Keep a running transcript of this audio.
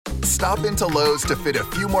Stop into Lowe's to fit a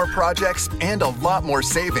few more projects and a lot more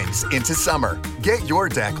savings into summer. Get your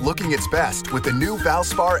deck looking its best with the new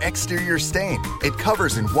Valspar exterior stain. It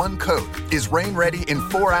covers in one coat, is rain ready in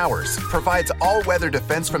 4 hours, provides all-weather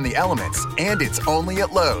defense from the elements, and it's only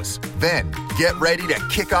at Lowe's. Then, get ready to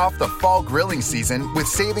kick off the fall grilling season with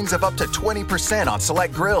savings of up to 20% on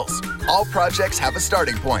select grills. All projects have a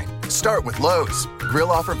starting point. Start with Lowe's.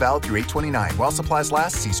 Grill offer valid through 8/29. While supplies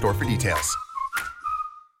last, see store for details.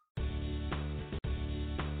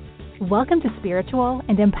 Welcome to Spiritual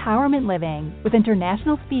and Empowerment Living with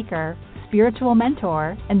international speaker, spiritual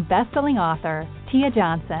mentor, and best-selling author, Tia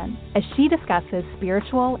Johnson, as she discusses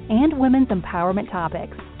spiritual and women's empowerment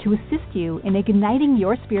topics to assist you in igniting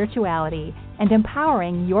your spirituality and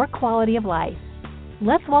empowering your quality of life.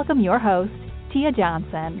 Let's welcome your host, Tia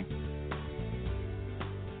Johnson.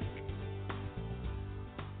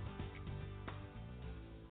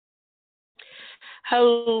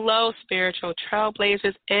 Hello, spiritual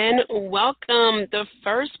trailblazers, and welcome the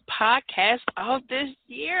first podcast of this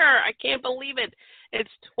year. I can't believe it. It's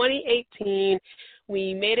 2018.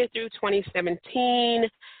 We made it through 2017,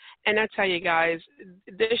 and I tell you guys,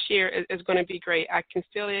 this year is going to be great. I can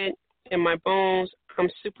feel it in my bones. I'm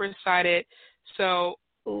super excited. So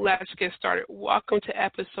let's get started. Welcome to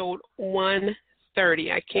episode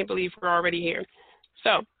 130. I can't believe we're already here.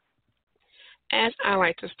 So, as I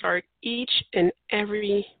like to start each and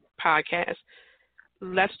every podcast,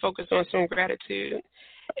 let's focus on some gratitude.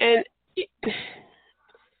 And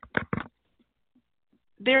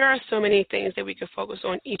there are so many things that we can focus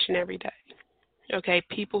on each and every day. Okay,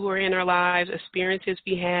 people who are in our lives, experiences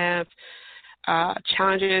we have,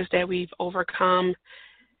 challenges that we've overcome.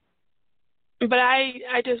 But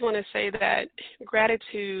I just want to say that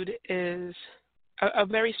gratitude is a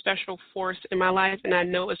very special force in my life, and I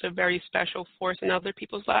know it's a very special force in other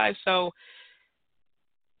people's lives. So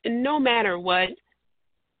no matter what,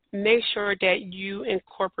 make sure that you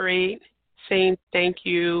incorporate saying thank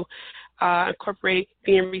you, incorporate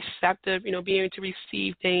being receptive, being able to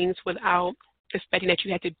receive things without expecting that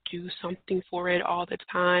you have to do something for it all the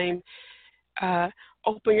time.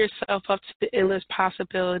 Open yourself up to the endless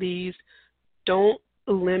possibilities. Don't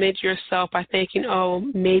limit yourself by thinking, oh,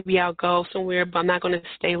 maybe I'll go somewhere, but I'm not going to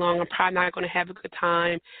stay long. I'm probably not going to have a good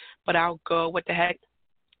time, but I'll go. What the heck?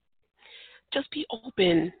 Just be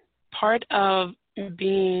open. Part of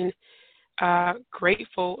being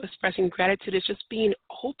grateful, expressing gratitude, is just being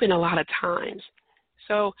open a lot of times.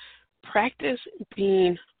 So practice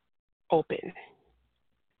being open.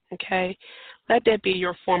 Okay? Let that be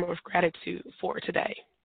your form of gratitude for today.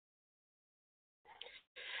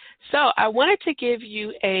 So I wanted to give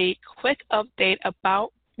you a quick update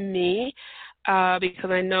about me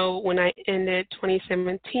because I know when I ended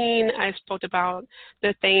 2017, I spoke about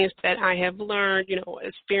the things that I have learned,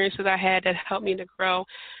 experiences I had that helped me to grow.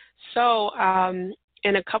 So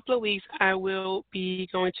in a couple of weeks, I will be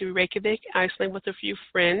going to Reykjavik, Iceland with a few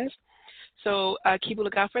friends. So keep a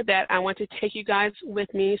lookout for that. I want to take you guys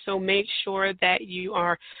with me, so make sure that you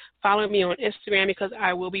are following me on Instagram because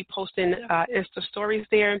I will be posting Insta stories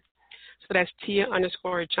there. So that's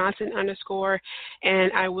Tia_Johnson_,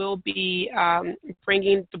 and I will be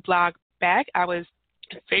bringing the blog back. I was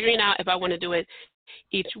figuring out if I want to do it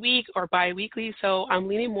each week or bi-weekly, so I'm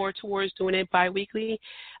leaning more towards doing it bi-weekly.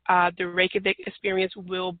 The Reykjavik experience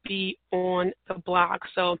will be on the blog.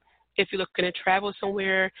 So if you're looking to travel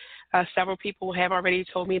somewhere, several people have already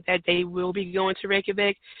told me that they will be going to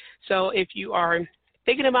Reykjavik. So if you are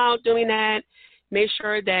thinking about doing that, make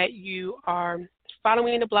sure that you are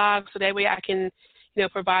following the blog so that way I can,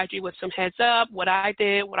 provide you with some heads up, what I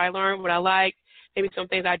did, what I learned, what I liked, maybe some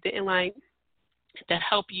things I didn't like that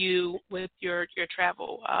help you with your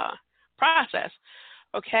travel process.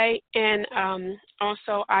 Okay, and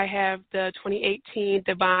also I have the 2018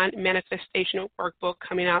 Divine Manifestation Workbook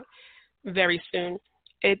coming out very soon.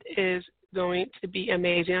 It is going to be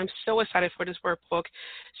amazing. I'm so excited for this workbook.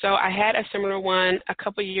 So I had a similar one a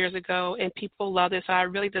couple of years ago, and people love it, so I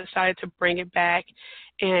really decided to bring it back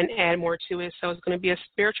and add more to it. So it's going to be a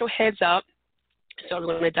spiritual heads up. So we're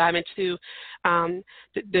going to dive into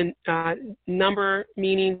the number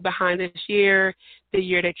meaning behind this year, the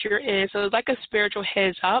year that you're in. So it's like a spiritual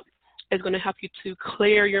heads up. It's going to help you to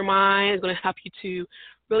clear your mind. It's going to help you to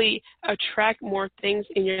really attract more things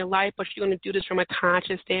in your life, but you're going to do this from a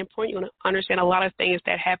conscious standpoint. You're going to understand a lot of things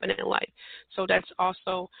that happen in life. So that's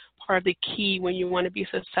also part of the key when you want to be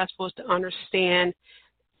successful, is to understand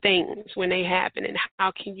things when they happen and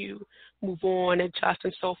how can you move on, adjust,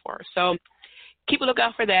 and so forth. So keep a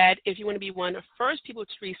lookout for that. If you want to be one of the first people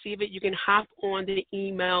to receive it, you can hop on the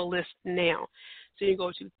email list now. So you can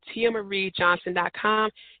go to tiamariejohnson.com.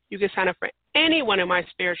 You can sign up for any one of my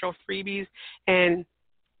spiritual freebies, and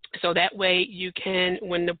so that way you can,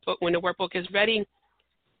 when the workbook is ready,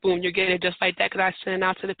 boom, you get it just like that, because I send it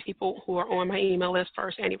out to the people who are on my email list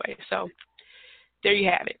first anyway. So there you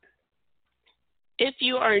have it. If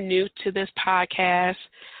you are new to this podcast,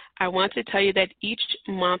 I want to tell you that each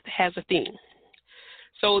month has a theme.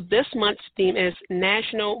 So this month's theme is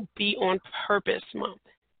National Be on Purpose Month.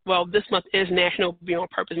 Well, this month is National Be on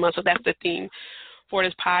Purpose Month, so that's the theme for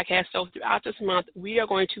this podcast. So throughout this month, we are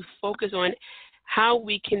going to focus on how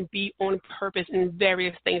we can be on purpose in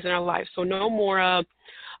various things in our life. So no more of,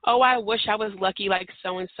 oh, I wish I was lucky like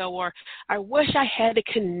so-and-so, or I wish I had the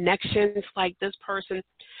connections like this person.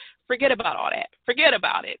 Forget about all that. Forget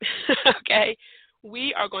about it, okay?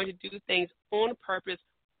 We are going to do things on purpose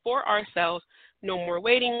for ourselves. No more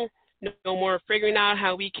waiting, no more figuring out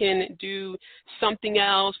how we can do something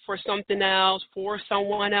else for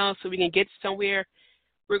someone else so we can get somewhere.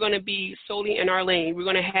 We're going to be solely in our lane. We're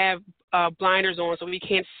going to have blinders on so we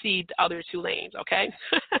can't see the other two lanes, okay?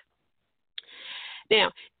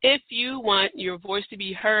 Now, if you want your voice to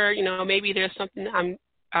be heard, maybe there's something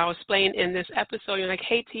I'll explain in this episode. You're like,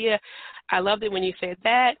 hey, Tia, I loved it when you said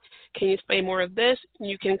that. Can you explain more of this?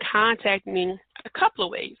 You can contact me a couple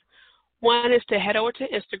of ways. One is to head over to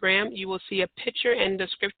Instagram. You will see a picture and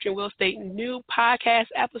description will state new podcast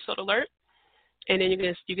episode alert. And then you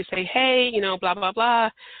can say, hey, blah, blah, blah.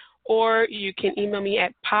 Or you can email me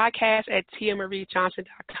at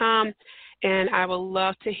podcast@tiamariejohnson.com. And I would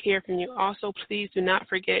love to hear from you. Also, please do not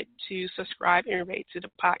forget to subscribe and rate to the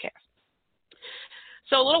podcast.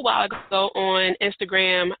 So a little while ago on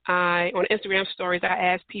Instagram stories, I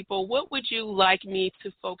asked people, what would you like me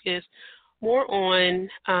to focus more on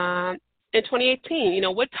in 2018?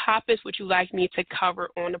 What topics would you like me to cover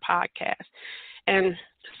on the podcast? And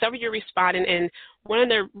several of you responded, and one of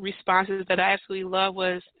the responses that I absolutely love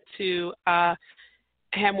was to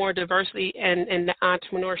have more diversity in the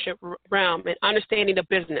entrepreneurship realm and understanding the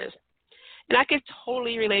business. And I could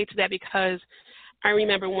totally relate to that, because I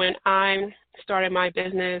remember when I started my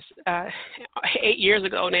business 8 years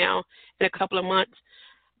ago now, in a couple of months,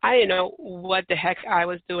 I didn't know what the heck I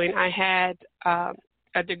was doing. I had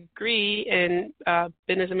a degree in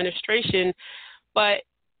business administration, but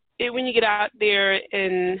when you get out there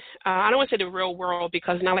in, I don't want to say the real world,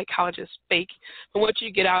 because not like college is fake, but once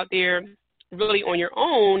you get out there really on your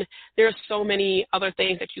own, there are so many other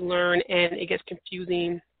things that you learn, and it gets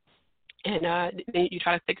confusing. And then you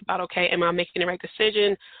try to think about, okay, am I making the right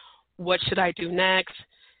decision? What should I do next?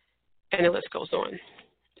 And the list goes on.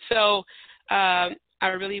 So I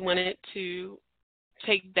really wanted to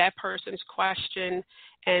take that person's question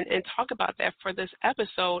and talk about that for this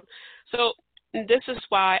episode. So this is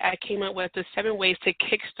why I came up with the 7 ways to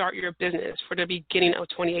kickstart your business for the beginning of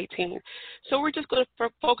 2018. So we're just going to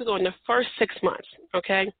focus on the first 6 months,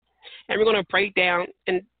 okay? And we're going to break down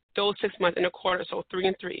in those 6 months in a quarter, so 3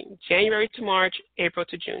 and 3, January to March, April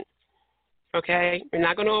to June, okay? We're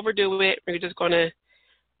not going to overdo it. We're just going to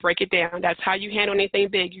break it down. That's how you handle anything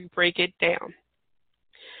big. You break it down.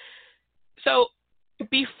 So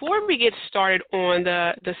before we get started on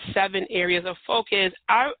the 7 areas of focus,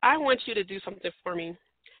 I want you to do something for me.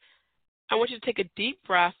 I want you to take a deep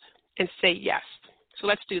breath and say yes. So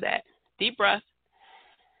let's do that. Deep breath.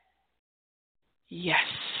 Yes.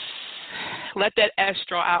 Let that S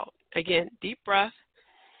draw out. Again, deep breath.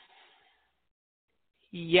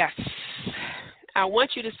 Yes. I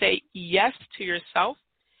want you to say yes to yourself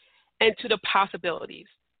and to the possibilities.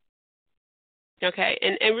 Okay?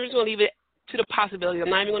 And we're just going to leave it to the possibilities. I'm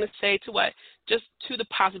not even going to say to what, just to the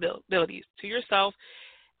possibilities, to yourself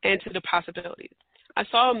and to the possibilities. I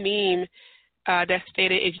saw a meme that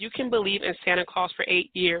stated, if you can believe in Santa Claus for 8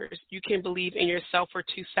 years, you can believe in yourself for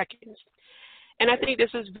 2 seconds. And I think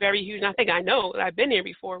this is very huge. And I think I know that I've been there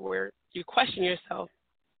before, where you question yourself.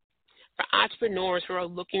 For entrepreneurs who are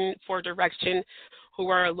looking for direction, who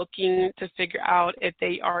are looking to figure out if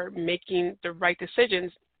they are making the right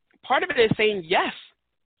decisions, part of it is saying yes.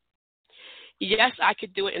 Yes, I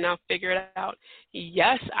could do it and I'll figure it out.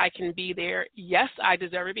 Yes, I can be there. Yes, I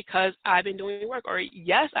deserve it because I've been doing work. Or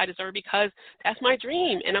yes, I deserve it because that's my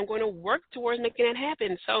dream and I'm going to work towards making it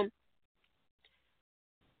happen. So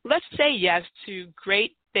let's say yes to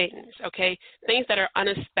great things, okay? Things that are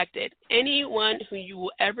unexpected. Anyone who you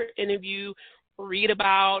will ever interview, read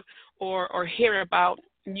about, or hear about,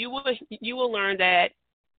 you will learn that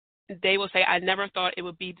they will say, I never thought it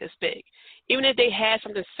would be this big. Even if they had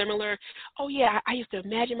something similar, oh yeah, I used to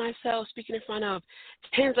imagine myself speaking in front of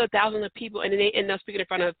tens of thousands of people, and then they end up speaking in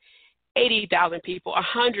front of 80,000 people,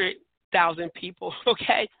 100,000 people,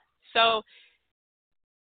 okay? So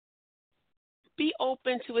be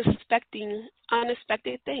open to expecting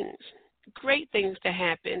unexpected things, great things to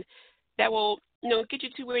happen that will, get you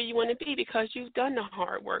to where you want to be because you've done the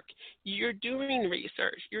hard work. You're doing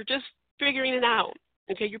research. You're just figuring it out.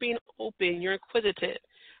 Okay, you're being open. You're inquisitive.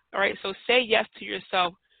 All right, so say yes to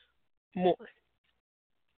yourself more.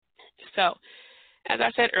 So, as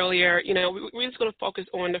I said earlier, we're just going to focus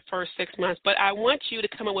on the first 6 months, but I want you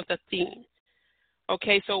to come up with a theme.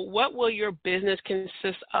 Okay, so what will your business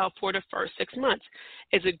consist of for the first 6 months?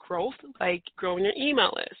 Is it growth, like growing your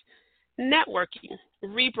email list? Networking,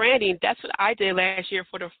 rebranding. That's what I did last year.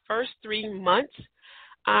 For the first 3 months,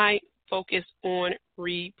 I focused on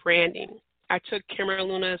rebranding. I took Kimberly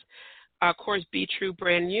Luna's course, Be True,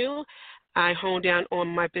 Brand New. I honed down on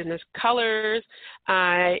my business colors.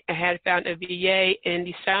 I had found a VA in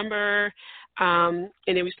December, and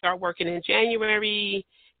then we started working in January.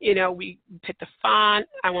 We picked the font.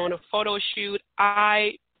 I went on a photo shoot.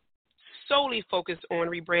 I solely focused on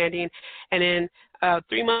rebranding. And in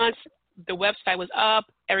 3 months, the website was up.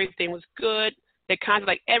 Everything was good. The content,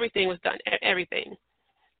 like everything was done, everything.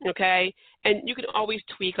 Okay? And you can always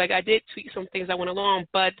tweak. Like I did tweak some things I went along,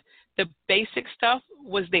 but the basic stuff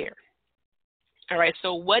was there. All right,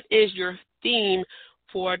 so what is your theme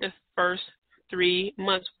for the first 3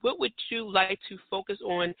 months? What would you like to focus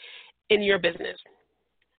on in your business?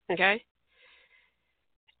 Okay?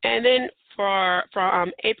 And then for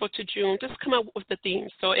April to June, just come up with the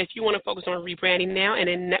themes. So if you want to focus on rebranding now and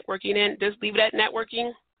then networking in, just leave it at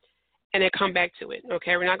networking and then come back to it.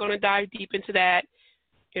 Okay, we're not going to dive deep into that.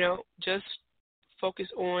 Just focus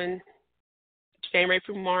on January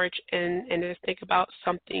through March and just think about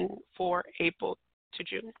something for April to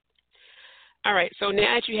June. All right, so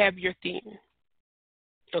now that you have your theme,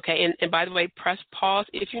 okay, and by the way, press pause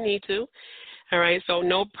if you need to. All right, so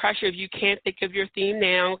no pressure if you can't think of your theme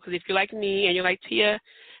now, because if you're like me and you're like Tia,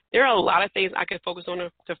 there are a lot of things I could focus on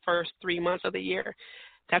the first 3 months of the year.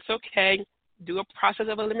 That's okay. Do a process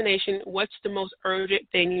of elimination. What's the most urgent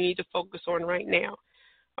thing you need to focus on right now?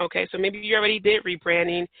 Okay, so maybe you already did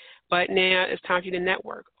rebranding, but now it's time for you to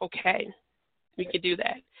network. Okay, we can do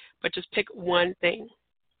that, but just pick one thing.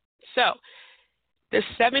 So the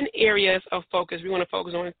 7 areas of focus, we want to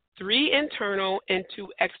focus on 3 internal and 2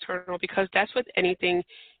 external, because that's what anything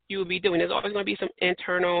you will be doing. There's always going to be some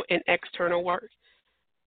internal and external work.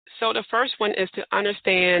 So the first one is to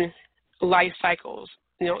understand life cycles,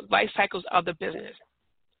 life cycles of the business.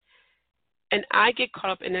 And I get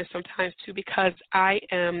caught up in this sometimes too, because I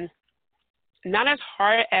am not as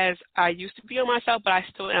hard as I used to be on myself, but I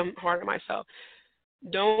still am hard on myself.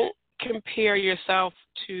 Don't compare yourself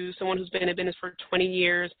to someone who's been in business for 20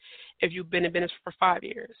 years if you've been in business for 5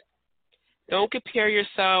 years. Don't compare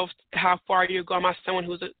yourself to how far you're going by someone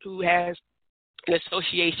who has an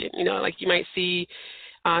association. Like you might see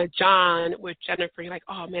John with Jennifer. You're like,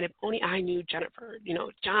 oh man, if only I knew Jennifer.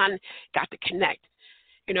 John got to connect.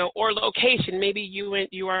 Or location. Maybe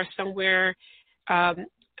you are somewhere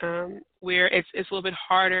where it's a little bit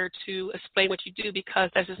harder to explain what you do because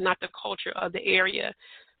that's just not the culture of the area.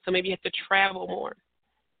 So maybe you have to travel more.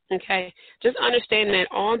 Okay, just understand that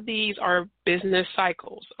all these are business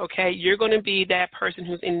cycles. Okay, you're going to be that person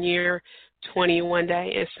who's in year 20 one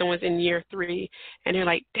day and someone's in year 3 and they're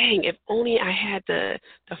like, dang, if only I had the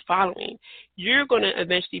following. You're going to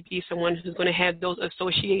eventually be someone who's going to have those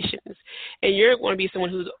associations, and you're going to be someone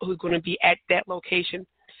who's going to be at that location.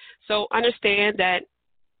 So understand that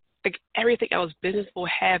like everything else, business will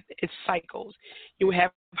have its cycles. You will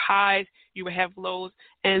have highs, you will have lows,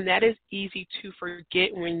 and that is easy to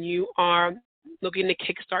forget when you are looking to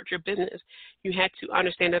kickstart your business. You have to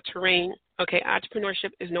understand the terrain. Okay,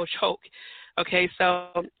 entrepreneurship is no joke. Okay, so,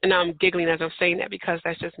 and I'm giggling as I'm saying that because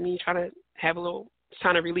that's just me trying to have a little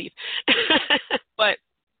sign of relief. But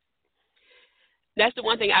that's the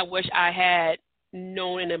one thing I wish I had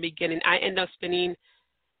known in the beginning. I ended up spending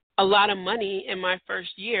a lot of money in my first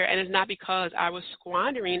year, and it's not because I was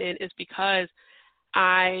squandering it. It's because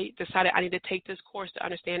I decided I need to take this course to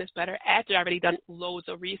understand this better after I've already done loads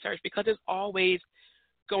of research, because there's always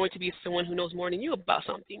going to be someone who knows more than you about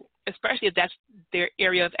something, especially if that's their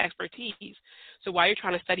area of expertise. So while you're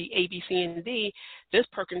trying to study A, B, C, and D, this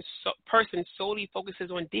person solely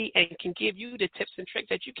focuses on D and can give you the tips and tricks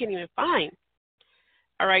that you can't even find.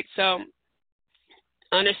 All right, so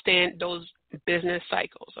understand those business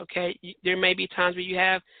cycles, okay? There may be times where you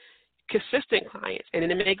have consistent clients, and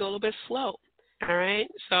then it may go a little bit slow, all right?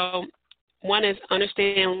 So one is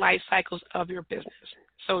understand life cycles of your business.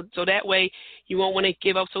 So that way you won't want to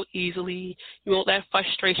give up so easily. You won't let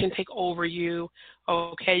frustration take over you,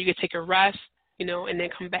 okay? You can take a rest, and then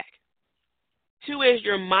come back. 2 is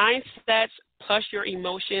your mindsets plus your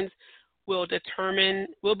emotions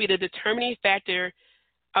will be the determining factor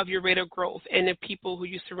of your rate of growth and the people who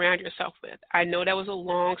you surround yourself with. I know that was a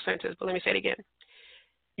long sentence, but let me say it again.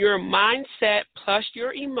 Your mindset plus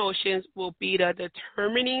your emotions will be the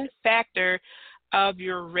determining factor of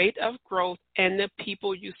your rate of growth and the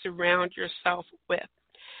people you surround yourself with.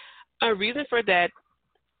 A reason for that,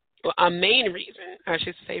 well, a main reason, I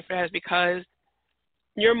should say, for that is because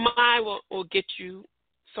your mind will get you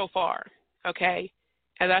so far, okay?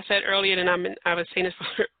 As I said earlier, and I was saying this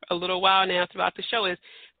for a little while now throughout the show, is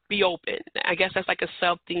be open. I guess that's like a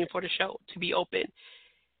sub-theme for the show, to be open.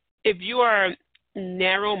 If you are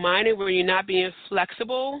narrow-minded, where you're not being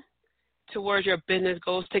flexible towards your business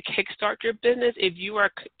goals to kickstart your business, if you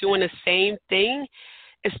are doing the same thing,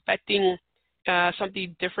 expecting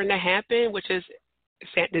something different to happen, which is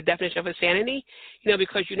the definition of insanity,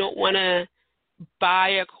 because you don't want to buy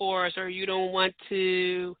a course or you don't want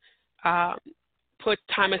to put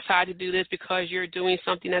time aside to do this because you're doing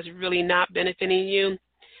something that's really not benefiting you,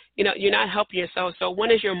 you're not helping yourself. So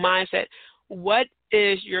one is your mindset. What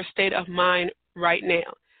is your state of mind right now?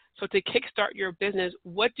 So to kickstart your business,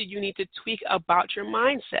 what do you need to tweak about your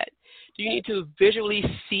mindset? Do you need to visually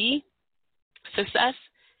see success?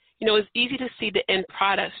 It's easy to see the end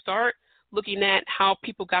product. Start looking at how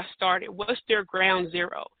people got started. What's their ground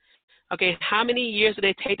zero? Okay, how many years did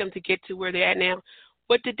it take them to get to where they're at now?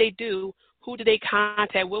 What did they do? Who did they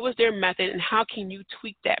contact? What was their method? And how can you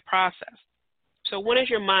tweak that process? So one is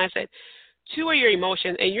your mindset. Two are your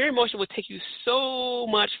emotions. And your emotion will take you so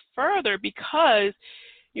much further because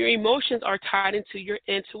your emotions are tied into your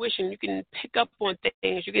intuition. You can pick up on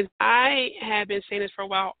things. I have been saying this for a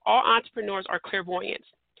while. All entrepreneurs are clairvoyants.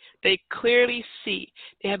 They clearly see.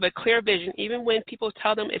 They have a clear vision. Even when people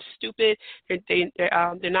tell them it's stupid,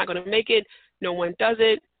 they're not going to make it, no one does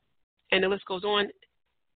it, and the list goes on,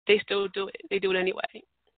 they still do it. They do it anyway.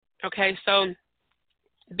 Okay, so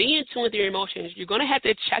be in tune with your emotions. You're going to have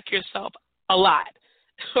to check yourself a lot.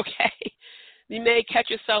 Okay, you may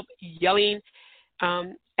catch yourself yelling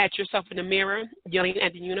at yourself in the mirror, yelling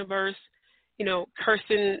at the universe,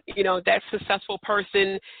 cursing, that successful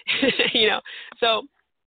person, So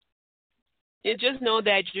you just know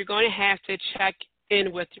that you're going to have to check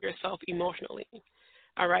in with yourself emotionally.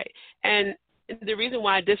 All right. And the reason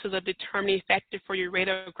why this is a determining factor for your rate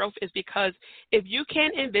of growth is because if you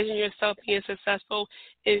can't envision yourself being successful,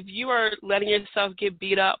 if you are letting yourself get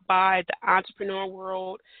beat up by the entrepreneur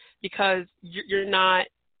world because you're not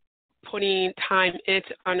putting time in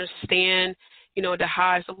to understand, the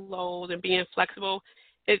highs, the lows, and being flexible,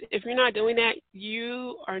 if you're not doing that,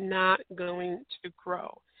 you are not going to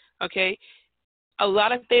grow. Okay? A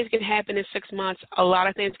lot of things can happen in 6 months. A lot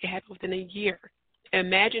of things can happen within a year.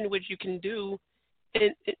 Imagine what you can do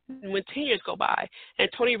when 10 years go by. And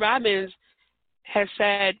Tony Robbins has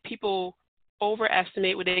said people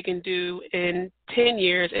overestimate what they can do in 10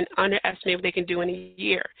 years and underestimate what they can do in a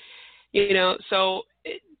year. So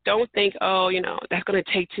don't think, that's going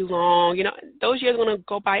to take too long. Those years are going to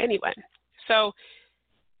go by anyway. So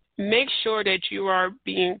make sure that you are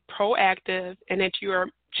being proactive and that you are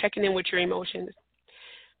checking in with your emotions,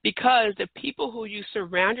 because the people who you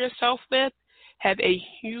surround yourself with have a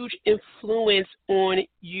huge influence on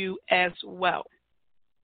you as well.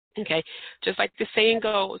 Okay, just like the saying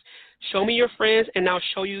goes, show me your friends and I'll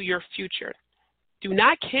show you your future. Do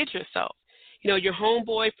not kid yourself. Your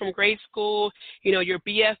homeboy from grade school, your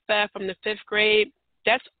BFF from the 5th grade,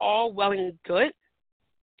 that's all well and good.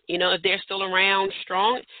 If they're still around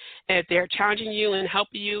strong, and if they're challenging you and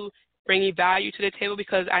helping you, bringing value to the table,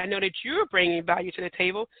 because I know that you're bringing value to the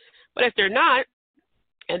table. But if they're not,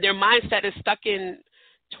 and their mindset is stuck in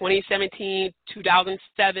 2017,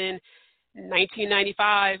 2007,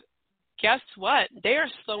 1995, guess what? They are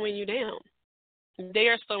slowing you down. They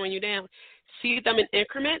are slowing you down. See them in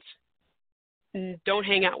increments. Don't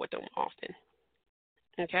hang out with them often.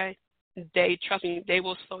 Okay? Trust me, they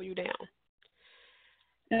will slow you down.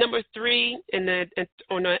 Number 3,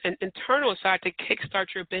 on an internal side to kickstart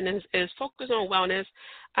your business is focus on wellness.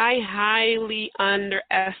 I highly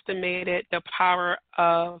underestimated the power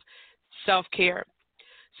of self-care.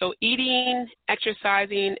 So eating,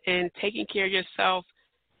 exercising, and taking care of yourself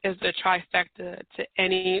is the trifecta to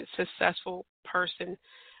any successful person.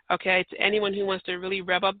 Okay, to anyone who wants to really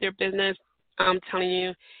rev up their business, I'm telling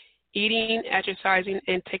you, eating, exercising,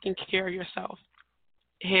 and taking care of yourself,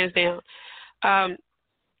 hands down.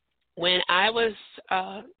 When I was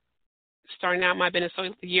starting out my business, so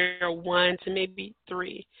year 1 to maybe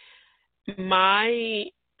 3, my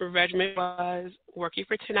regimen was working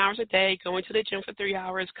for 10 hours a day, going to the gym for 3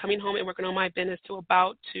 hours, coming home and working on my business till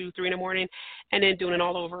about 2, 3 in the morning, and then doing it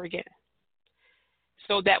all over again.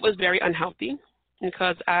 So that was very unhealthy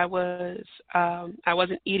because I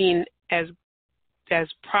wasn't eating as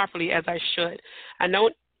properly as I should. I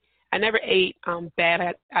never ate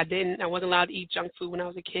bad. I wasn't allowed to eat junk food when I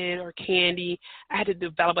was a kid or candy. I had to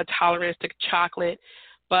develop a tolerance to chocolate,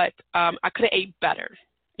 but I could have ate better.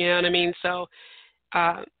 You know what I mean? So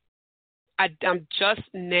I'm just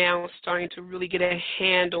now starting to really get a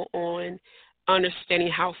handle on understanding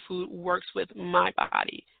how food works with my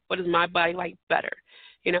body. What does my body like better?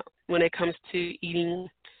 When it comes to eating,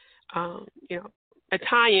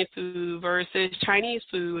 Italian food versus Chinese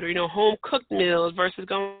food, or home cooked meals versus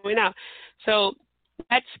going out. So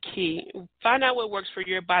that's key. Find out what works for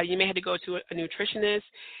your body. You may have to go to a nutritionist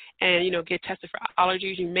and get tested for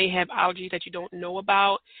allergies. You may have allergies that you don't know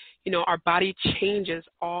about. Our body changes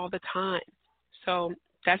all the time. So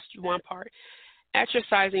that's one part.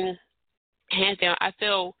 Exercising, hands down, I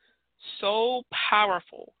feel so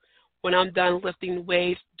powerful when I'm done lifting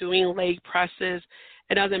weights, doing leg presses.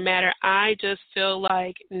 It doesn't matter. I just feel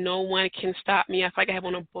like no one can stop me. I feel like I have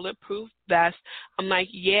on a bulletproof vest. I'm like,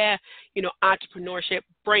 yeah, entrepreneurship,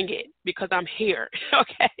 bring it, because I'm here,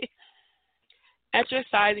 okay?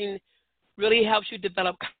 Exercising really helps you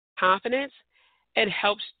develop confidence. It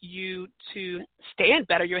helps you to stand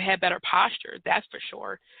better. You'll have better posture, that's for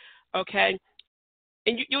sure, okay?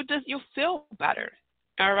 And you'll feel better,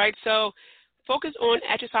 all right? So focus on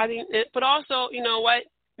exercising, but also,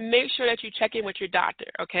 make sure that you check in with your doctor,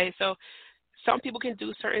 okay? So some people can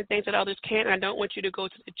do certain things that others can't, and I don't want you to go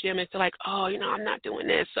to the gym and feel like, oh, I'm not doing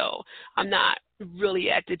this, so I'm not really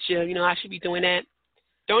at the gym. I should be doing that.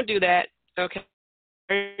 Don't do that, okay?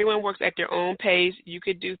 Everyone works at their own pace. You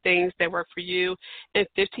could do things that work for you, and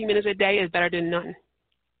 15 minutes a day is better than none,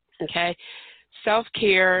 okay?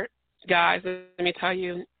 Self-care, guys, let me tell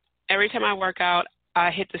you, every time I work out, I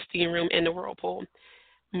hit the steam room in the whirlpool.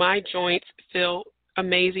 My joints feel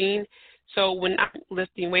amazing. So when I'm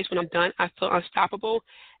lifting weights, when I'm done, I feel unstoppable.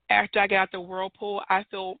 After I get out the whirlpool, I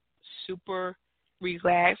feel super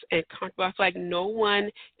relaxed and comfortable. I feel like no one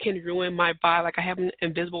can ruin my body. Like I have an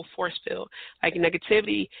invisible force field, like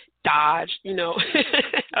negativity, dodge,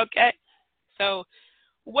 okay? So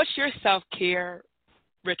what's your self-care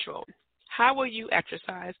ritual? How will you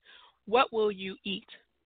exercise? What will you eat?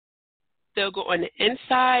 They'll go on the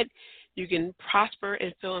inside. You can prosper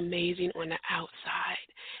and feel amazing on the outside.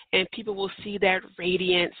 And people will see that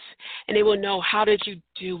radiance, and they will know, how did you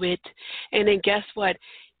do it? And then guess what?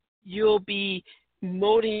 You'll be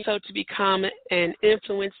molding yourself to become an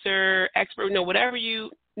influencer, expert, whatever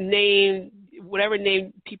name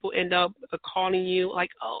people end up calling you,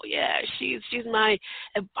 like, oh, yeah, she's my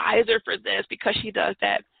advisor for this because she does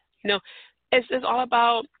that. It's all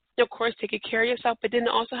about, of course, taking care of yourself, but then it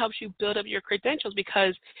also helps you build up your credentials,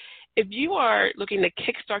 because if you are looking to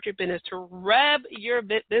kickstart your business, to rev your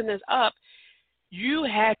business up, you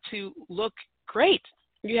had to look great.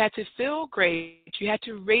 You had to feel great. You had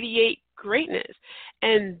to radiate greatness.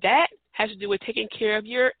 And that has to do with taking care of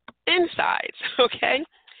your insides, okay?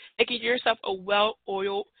 Making yourself a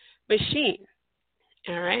well-oiled machine,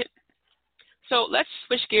 all right? So let's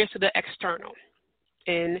switch gears to the external.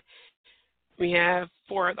 And we have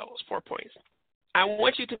 4 of those, 4 points. I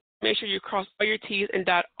want you to make sure you cross all your T's and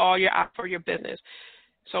dot all your I's for your business.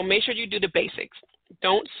 So make sure you do the basics.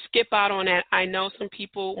 Don't skip out on that. I know some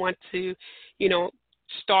people want to,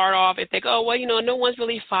 start off and think, oh, well, no one's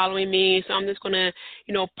really following me, so I'm just going to,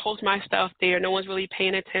 post my stuff there. No one's really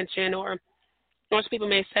paying attention. Or most people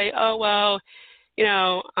may say, oh, well,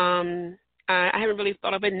 I haven't really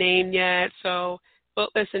thought of a name yet. So, but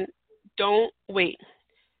listen, don't wait.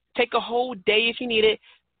 Take a whole day if you need it.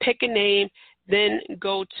 Pick a name. Then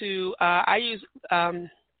go to, I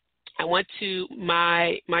went to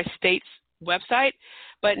my state's website,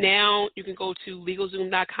 but now you can go to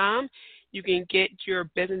LegalZoom.com. You can get your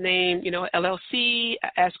business name, LLC,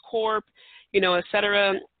 S Corp, et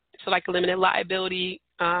cetera. So like a limited liability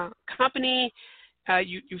company.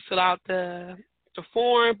 You fill out the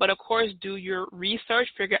form, but of course do your research,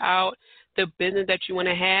 figure out the business that you want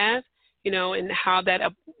to have, and how that,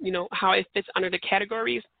 how it fits under the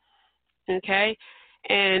categories. Okay,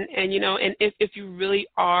 and if you really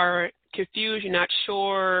are confused, you're not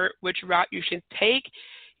sure which route you should take,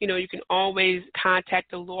 you can always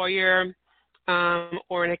contact a lawyer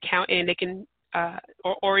or an accountant. They can,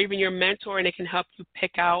 or even your mentor, and they can help you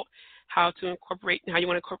pick out how you want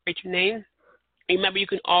to incorporate your name. Remember, you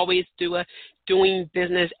can always do a doing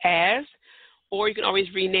business as, or you can always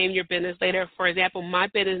rename your business later. For example, my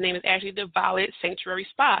business name is actually the Violet Sanctuary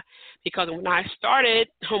Spa, because when I started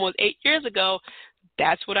almost 8 years ago,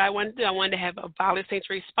 that's what I wanted to do. I wanted to have a Violet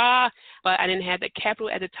Sanctuary Spa, but I didn't have the capital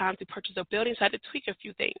at the time to purchase a building, so I had to tweak a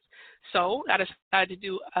few things. So I decided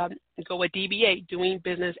to go with DBA, doing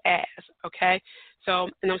business as, okay? So,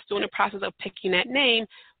 and I'm still in the process of picking that name,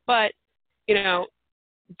 but,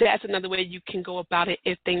 that's another way you can go about it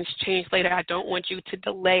if things change later. I don't want you to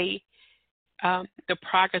delay the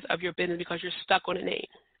progress of your business because you're stuck on a name,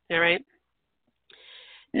 all right?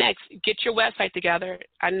 Next, get your website together.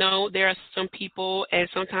 I know there are some people, and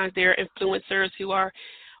sometimes there are influencers who are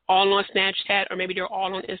all on Snapchat, or maybe they're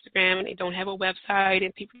all on Instagram and they don't have a website,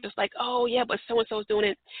 and people are just like, oh, yeah, but so-and-so is doing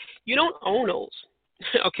it. You don't own those,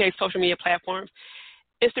 okay, social media platforms.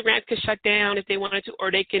 Instagram can shut down if they wanted to, or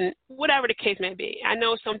they can, whatever the case may be. I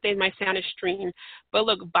know some things might sound extreme, but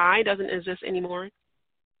look, Vine doesn't exist anymore,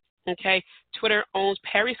 okay? Twitter owns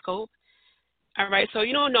Periscope, all right? So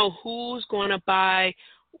you don't know who's going to buy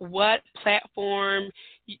what platform.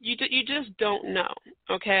 You just don't know,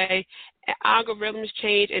 okay? Algorithms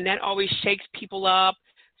change, and that always shakes people up.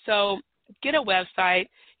 So get a website,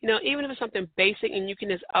 even if it's something basic and you can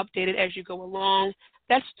just update it as you go along,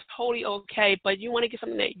 that's totally okay, but you want to get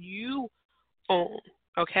something that you own,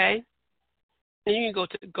 okay? And you can go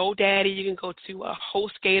to GoDaddy, you can go to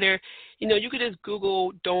HostGator. You could just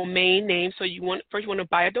Google domain name. So first you want to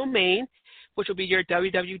buy a domain, which will be your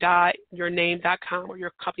www.yourname.com or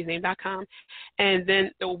your company's name.com. And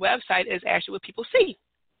then the website is actually what people see.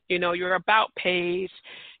 Your about page,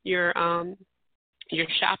 your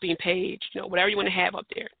shopping page, whatever you want to have up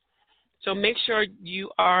there. So make sure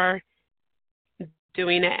you are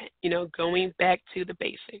doing that, going back to the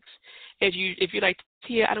basics. If you're like,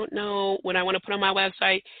 Tia, I don't know what I want to put on my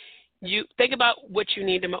website, you think about what you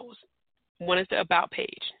need the most. One is the about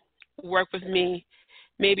page. Work with me.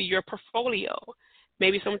 Maybe your portfolio,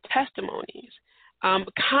 maybe some testimonies,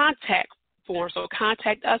 contact form, so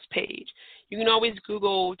contact us page. You can always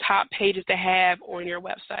Google top pages to have on your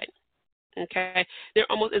website, okay? There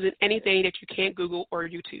almost isn't anything that you can't Google or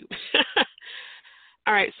YouTube.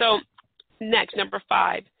 All right, so next, number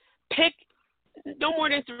 5, pick no more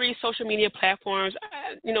than 3 social media platforms.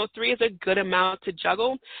 3 is a good amount to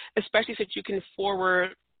juggle, especially since you can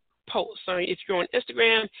forward posts. So if you're on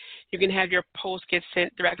Instagram, you can have your posts get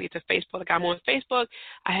sent directly to Facebook. Like I'm on Facebook,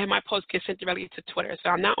 I have my posts get sent directly to Twitter. So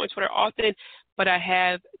I'm not on Twitter often, but I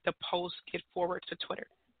have the posts get forward to Twitter.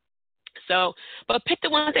 So, but pick the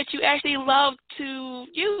ones that you actually love to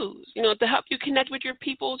use, to help you connect with your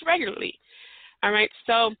peoples regularly. All right,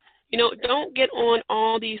 so don't get on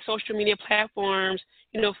all these social media platforms,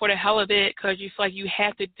 for the hell of it because you feel like you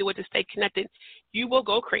have to do it to stay connected. You will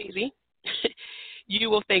go crazy. You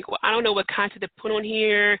will think, well, I don't know what content to put on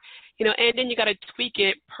here, and then you got to tweak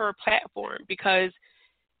it per platform because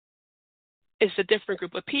it's a different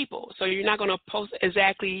group of people. So you're not going to post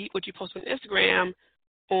exactly what you post on Instagram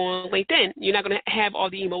on LinkedIn. You're not going to have all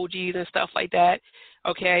the emojis and stuff like that,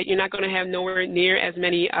 okay? You're not going to have nowhere near as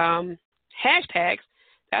many hashtags,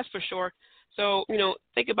 that's for sure. So,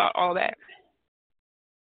 think about all that.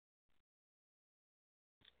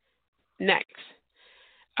 Next.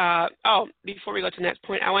 Before we go to the next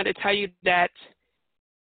point, I wanted to tell you that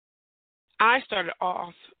I started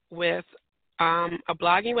off with a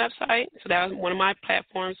blogging website. So that was one of my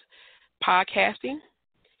platforms, podcasting,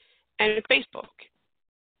 and Facebook.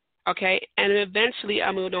 Okay, and eventually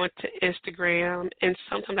I moved on to Instagram, and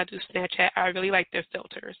sometimes I do Snapchat. I really like their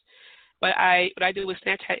filters. But what I do with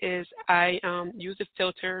Snapchat is I use the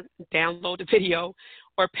filter, download the video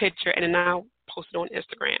or picture, and then I'll post it on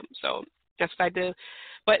Instagram. So that's what I do.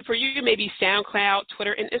 But for you, maybe SoundCloud,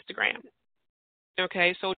 Twitter, and Instagram.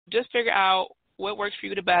 Okay, so just figure out what works for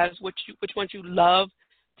you the best, which ones you love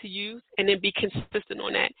to use, and then be consistent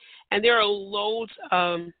on that. And there are loads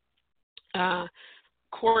of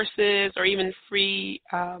courses or even free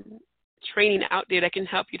training out there that can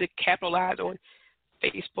help you to capitalize on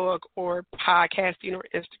Facebook or podcasting or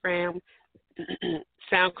Instagram,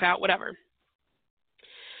 SoundCloud, whatever.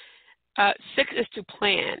 6 is to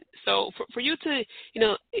plan. So for you to,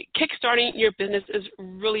 kickstarting your business is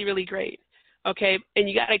really, really great, okay? And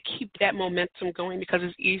you got to keep that momentum going because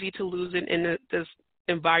it's easy to lose it in this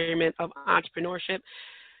environment of entrepreneurship.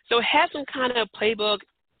 So have some kind of playbook,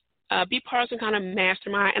 be part of some kind of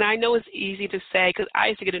mastermind. And I know it's easy to say because I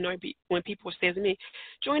used to get annoyed when people say to me,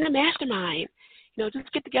 join the mastermind.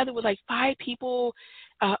 Just get together with like 5 people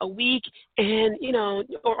a week and,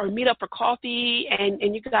 or meet up for coffee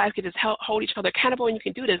and you guys can just hold each other accountable and you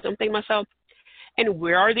can do this. I'm thinking to myself, and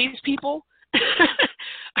where are these people?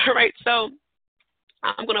 All right, so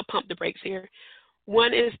I'm going to pump the brakes here.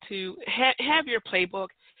 One is to have your playbook.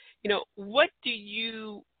 What do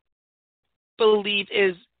you believe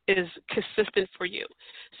is is consistent for you.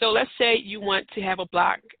 So let's say you want to have a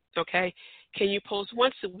blog, okay? Can you post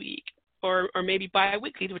once a week or maybe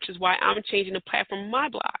bi-weekly, which is why I'm changing the platform of my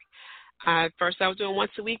blog. First I was doing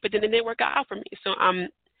once a week, but then it didn't work out for me. So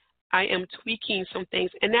I am tweaking some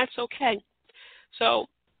things, and that's okay. So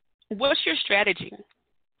what's your strategy?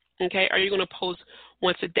 Okay, are you going to post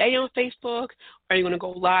once a day on Facebook? Are you going to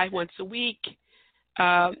go live once a week?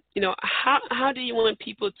 How do you want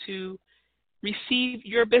people to receive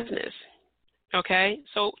your business? Okay,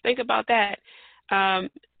 so think about that.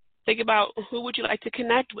 Think about who would you like to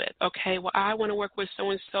connect with. Okay, well, I want to work with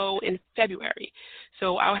so-and-so in February.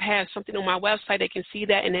 So I'll have something on my website. They can see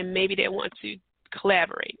that, and then maybe they want to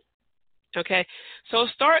collaborate. Okay, so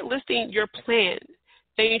start listing your plan,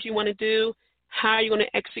 things you want to do, how you're going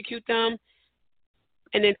to execute them,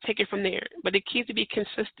 and then take it from there. But the key is to be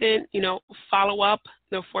consistent, follow up,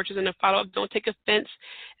 no fortunes in the follow-up. Don't take offense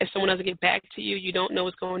if someone doesn't get back to you. You don't know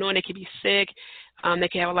what's going on. They could be sick. They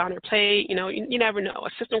could have a lot on their plate. You never know. A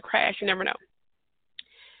system crash, you never know.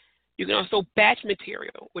 You can also batch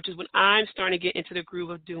material, which is what I'm starting to get into the groove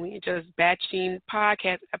of doing, just batching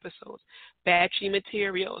podcast episodes, batching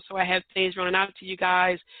material. So I have things running out to you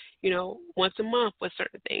guys, once a month with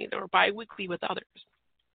certain things or bi-weekly with others.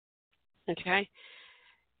 Okay?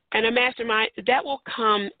 And a mastermind, that will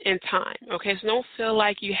come in time, okay? So don't feel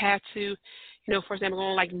like you have to, for example, go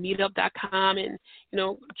on like meetup.com and,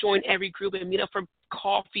 join every group and meet up for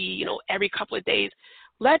coffee, every couple of days.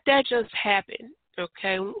 Let that just happen,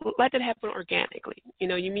 okay? Let that happen organically.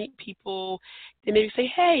 You meet people, they maybe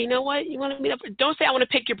say, hey, you know what, you want to meet up? Don't say I want to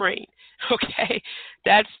pick your brain, okay?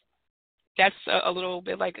 That's a little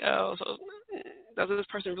bit like, oh, so does this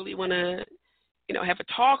person really want to, have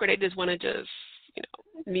a talk, or they just want to just,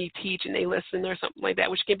 me teach and they listen or something like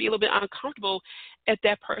that, which can be a little bit uncomfortable if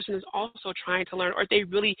that person is also trying to learn or if they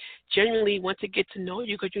really genuinely want to get to know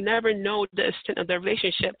you, because you never know the extent of their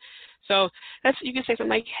relationship. So you can say something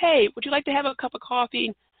like, hey, would you like to have a cup of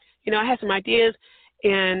coffee? I have some ideas,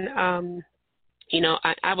 and,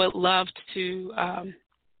 I would love to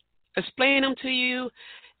explain them to you.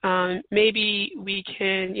 Maybe we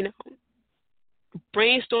can,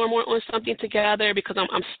 brainstorm more on something together, because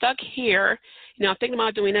I'm stuck here. I'm thinking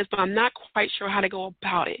about doing this, but I'm not quite sure how to go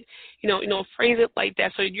about it. Phrase it like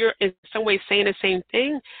that. So you're in some way saying the same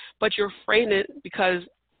thing, but you're phrasing it because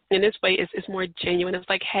in this way it's more genuine. It's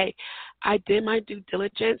like, hey, I did my due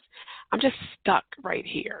diligence. I'm just stuck right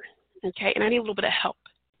here, okay, and I need a little bit of help.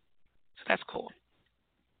 So that's cool.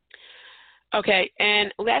 Okay,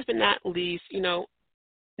 and last but not least,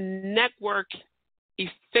 network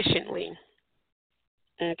efficiently.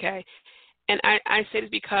 Okay, and I say this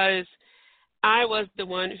because I was the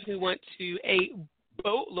one who went to a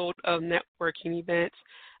boatload of networking events.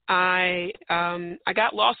 I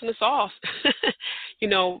got lost in the sauce,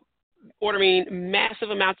 ordering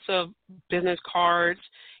massive amounts of business cards,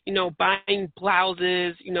 buying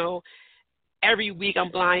blouses, every week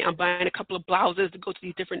I'm buying a couple of blouses to go to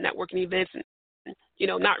these different networking events, and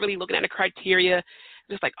not really looking at the criteria.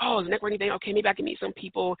 Just like, oh, it's a networking thing. Okay, maybe I can meet some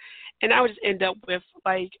people. And I would just end up with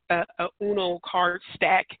like a Uno card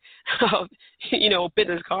stack of,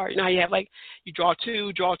 business cards. How you have like, you draw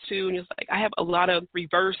two, and it's like, I have a lot of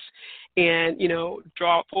reverse and,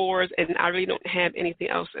 draw fours, and I really don't have anything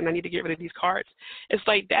else, and I need to get rid of these cards. It's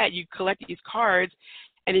like that. You collect these cards,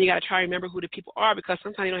 and then you got to try to remember who the people are, because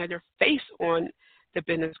sometimes you don't have their face on the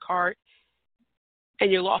business card,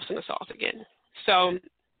 and you're lost in the sauce again. So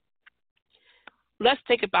let's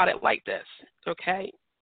think about it like this, okay?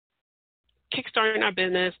 Kickstarting our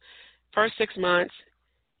business, first 6 months,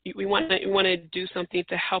 we want to do something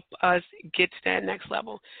to help us get to that next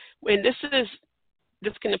level. And this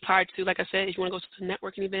can apply to, like I said, if you want to go to a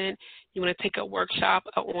networking event, you want to take a workshop,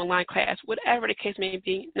 an online class, whatever the case may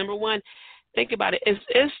be. Number one, think about it. Is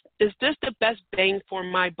this the best bang for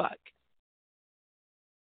my buck?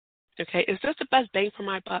 Okay, is this the best bang for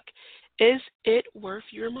my buck? Is it worth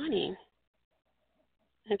your money?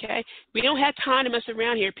 Okay, we don't have time to mess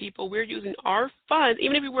around here, people. We're using our funds,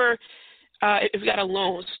 even if we got a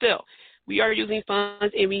loan, still, we are using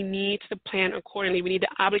funds, and we need to plan accordingly. We need to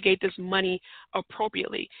obligate this money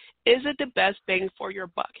appropriately. Is it the best bang for your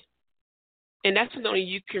buck? And that's something only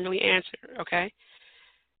you can really answer, okay?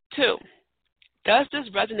 2, does this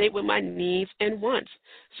resonate with my needs and wants?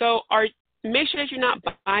 So make sure that you're not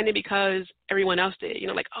buying it because everyone else did.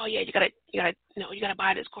 Like, oh yeah, you gotta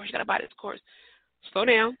buy this course, you gotta buy this course. Slow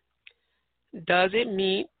down. Does it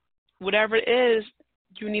meet whatever it is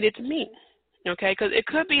you need it to meet? Okay, because it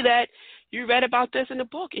could be that you read about this in a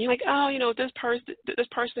book, and you're like, oh, this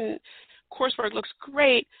person coursework looks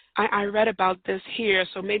great. I read about this here,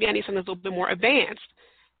 so maybe I need something that's a little bit more advanced.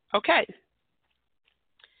 Okay.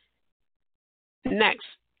 Next,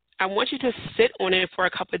 I want you to sit on it for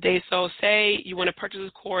a couple of days. So say you want to purchase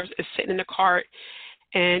this course, it's sitting in the cart,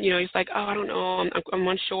 and it's like, oh, I don't know, I'm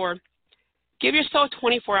unsure. Give yourself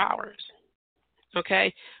 24 hours.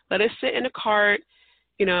 Okay, let it sit in the cart.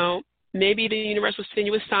 Maybe the universe will send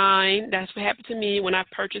you a sign. That's what happened to me when I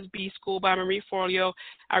purchased B School by Marie Forleo.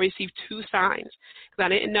 I received 2 signs because I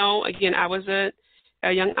didn't know. Again, I was a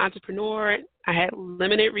young entrepreneur. I had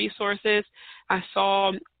limited resources. I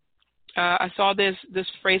saw this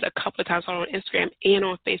phrase a couple of times on Instagram and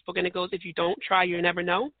on Facebook, and it goes, "If you don't try, you never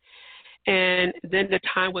know." And then the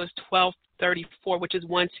time was 12:34, which is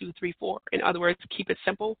 1, 2, 3, 4. In other words, keep it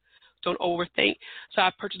simple. Don't overthink. So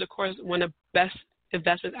I purchased a course, one of the best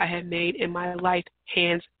investments I have made in my life,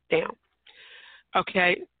 hands down.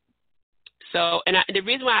 Okay. So, the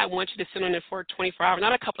reason why I want you to sit on it for 24 hours,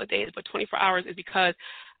 not a couple of days, but 24 hours, is because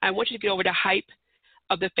I want you to get over the hype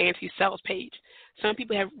of the fancy sales page. Some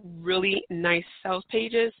people have really nice sales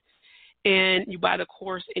pages, and you buy the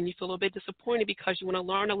course and you feel a little bit disappointed because you want to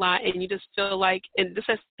learn a lot, and you just feel like, and this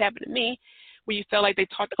has happened to me, where you feel like they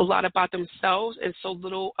talked a lot about themselves and so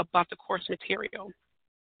little about the course material.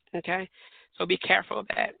 Okay? So be careful of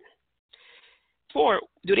that. 4,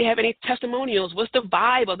 do they have any testimonials? What's the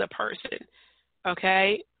vibe of the person?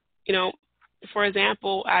 Okay? For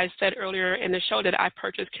example, I said earlier in the show that I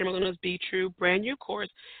purchased Kimberly Be True brand new course.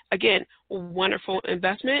 Again, wonderful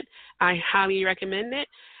investment. I highly recommend it.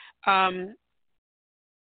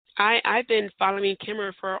 I've been following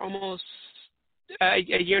Kimber for almost a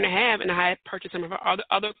year and a half, and I had purchased some of her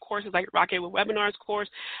other courses, like Rocket with Webinars course.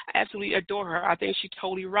 I absolutely adore her. I think she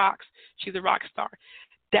totally rocks. She's a rock star.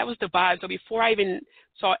 That was the vibe. So before I even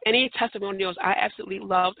saw any testimonials, I absolutely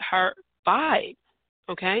loved her vibe.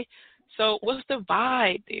 Okay? So what's the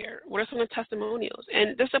vibe there? What are some of the testimonials?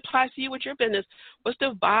 And this applies to you with your business. What's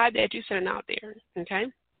the vibe that you're sending out there? Okay?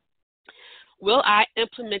 Will I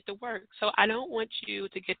implement the work? So I don't want you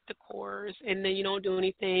to get the course and then you don't do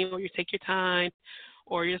anything, or you take your time,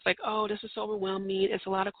 or you're just like, oh, this is so overwhelming. It's a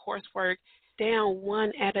lot of coursework. Down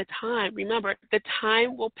one at a time. Remember, the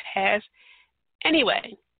time will pass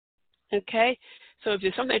anyway. Okay? So if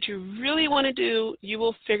there's something that you really want to do, you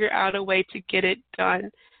will figure out a way to get it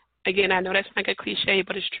done. Again, I know that's like a cliche,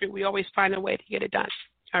 but it's true. We always find a way to get it done.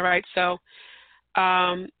 All right? So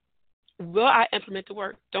will I implement the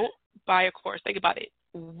work? Don't buy a course. Think about it.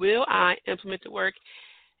 Will I implement the work?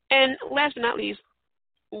 And last but not least,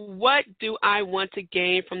 what do I want to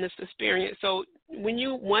gain from this experience? So when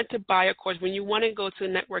you want to buy a course, when you want to go to a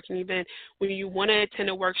networking event, when you want to attend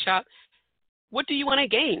a workshop, what do you want to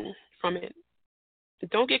gain from it?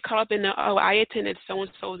 Don't get caught up in the, oh, I attended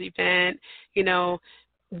so-and-so's event.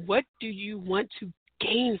 What do you want to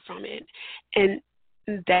gain from it? And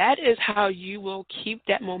that is how you will keep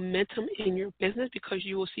that momentum in your business, because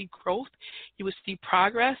you will see growth, you will see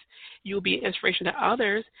progress, you will be an inspiration to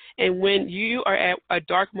others. And when you are at a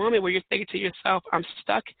dark moment where you're thinking to yourself, I'm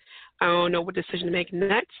stuck, I don't know what decision to make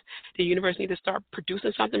next, the universe needs to start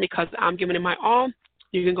producing something because I'm giving it my all,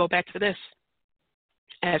 you can go back to this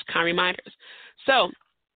as kind reminders. So,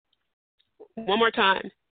 one more time,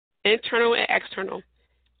 internal and external.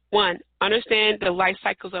 1, understand the life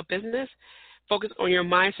cycles of business. Focus on your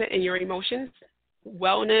mindset and your emotions.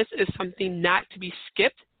 Wellness is something not to be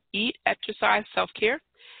skipped. Eat, exercise, self-care.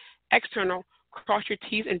 External, cross your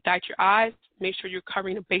T's and dot your I's. Make sure you're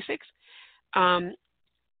covering the basics. And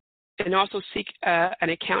also seek an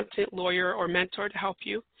accountant, lawyer, or mentor to help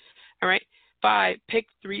you. All right. 5, pick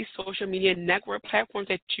 3 social media network platforms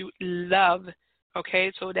that you love.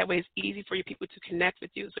 Okay, so that way it's easy for your people to connect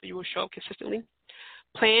with you, so you will show up consistently.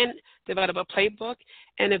 Plan, develop a playbook,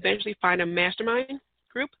 and eventually find a mastermind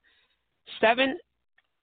group. 7,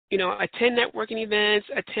 attend networking events,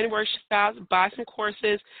 attend workshops, buy some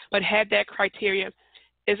courses, but have that criteria.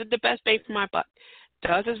 Is it the best bang for my buck?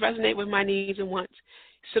 Does this resonate with my needs and wants?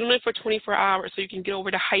 Sit on it for 24 hours so you can get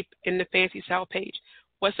over the hype in the fancy sale page.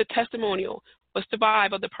 What's the testimonial? What's the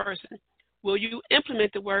vibe of the person? Will you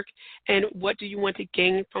implement the work? And what do you want to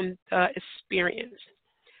gain from the experience?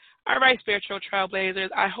 All right, spiritual trailblazers,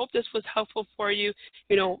 I hope this was helpful for you.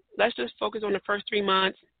 Let's just focus on the first 3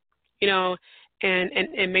 months, and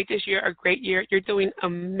make this year a great year. You're doing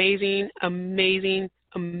amazing, amazing,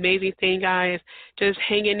 amazing thing, guys. Just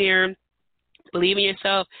hang in there, believe in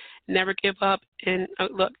yourself, never give up. And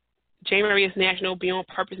look, January is National Be on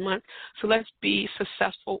Purpose Month, so let's be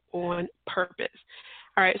successful on purpose.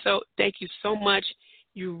 All right, so thank you so much.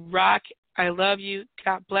 You rock. I love you.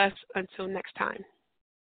 God bless. Until next time.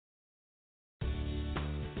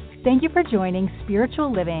 Thank you for joining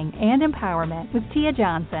Spiritual Living and Empowerment with Tia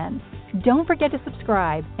Johnson. Don't forget to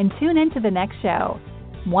subscribe and tune in to the next show.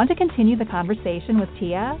 Want to continue the conversation with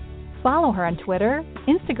Tia? Follow her on Twitter,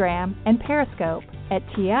 Instagram, and Periscope at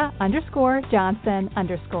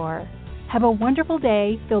Tia_Johnson_. Have a wonderful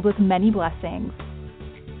day filled with many blessings.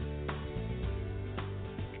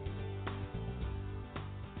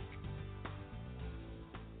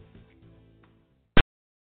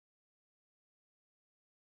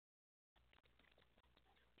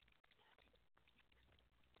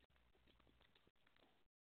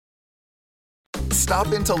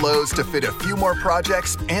 Stop into Lowe's to fit a few more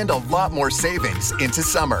projects and a lot more savings into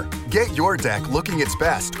summer. Get your deck looking its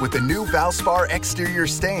best with the new Valspar exterior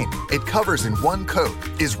stain. It covers in one coat,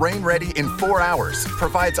 is rain ready in 4 hours,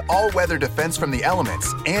 provides all-weather defense from the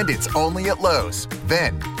elements, and it's only at Lowe's.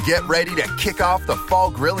 Then, get ready to kick off the fall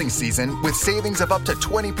grilling season with savings of up to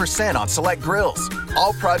 20% on select grills.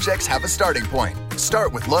 All projects have a starting point.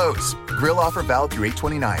 Start with Lowe's. Grill offer valid through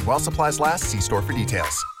 8/29 while supplies last. See store for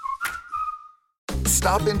details.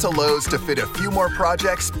 Stop into Lowe's to fit a few more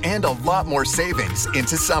projects and a lot more savings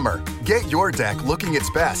into summer. Get your deck looking its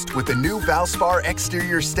best with the new Valspar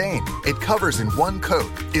exterior stain. It covers in one coat,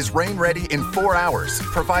 is rain ready in 4 hours,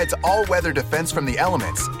 provides all-weather defense from the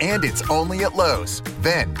elements, and it's only at Lowe's.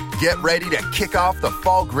 Then, get ready to kick off the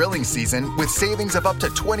fall grilling season with savings of up to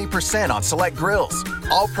 20% on select grills.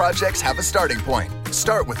 All projects have a starting point.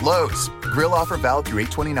 Start with Lowe's. Grill offer valid through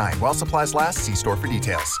 8/29 while supplies last. See store for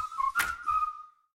details.